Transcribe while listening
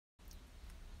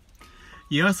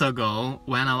Years ago,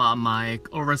 one of my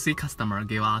overseas customers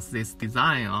gave us this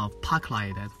design of park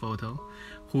light as photo,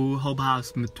 who helped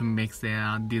us to make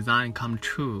their design come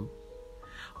true.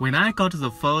 When I got the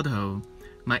photo,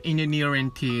 my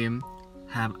engineering team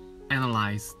have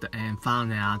analyzed and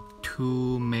found that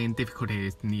two main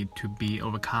difficulties need to be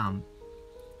overcome.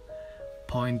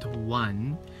 Point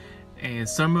 1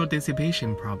 is thermal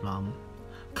dissipation problem.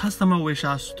 Customer wish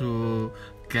us to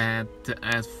get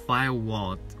as 5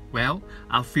 watt. Well,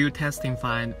 our field testing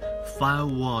find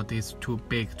 5 watt is too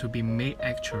big to be made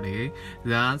actually.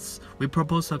 Thus, we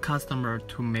propose to customer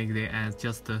to make it as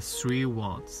just 3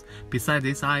 watts. Besides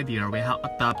this idea, we have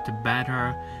adopted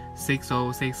better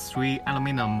 6063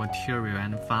 aluminum material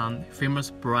and found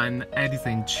famous brand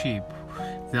Edison chip.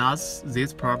 Thus,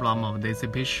 this problem of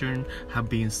dissipation have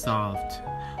been solved.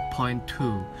 Point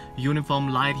 2.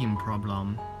 Uniform lighting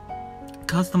problem.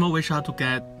 Customer wish us to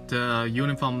get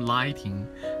uniform lighting.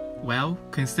 Well,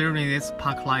 considering this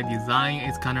park light design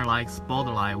is kinda like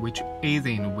spotlight, which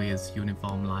isn't with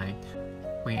uniform light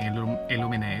when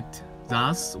illuminate.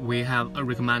 Thus, we have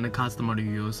recommended customer to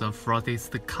use a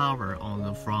frosted cover on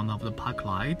the front of the park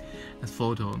light as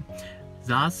photo.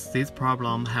 Thus, this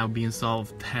problem have been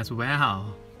solved as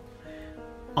well.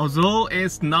 Although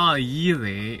it's not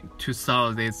easy to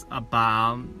solve these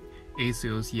above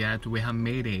issues yet, we have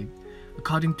made it.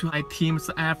 According to my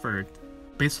team's effort,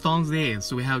 based on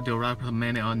this, we have developed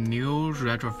many new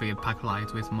retrofit park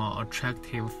lights with more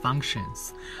attractive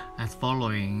functions, as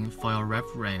following for your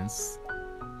reference: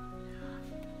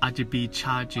 RGB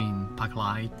charging park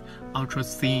light, ultra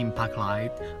thin park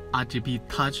light, RGB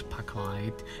touch park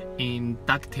light,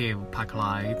 inductive park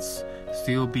lights,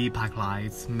 COB park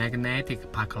lights,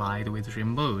 magnetic park light with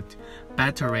remote,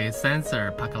 battery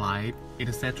sensor park light,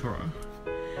 etc.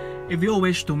 If you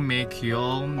wish to make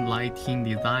your lighting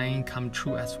design come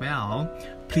true as well,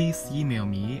 please email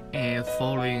me at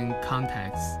following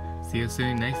contacts. See you soon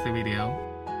in next video.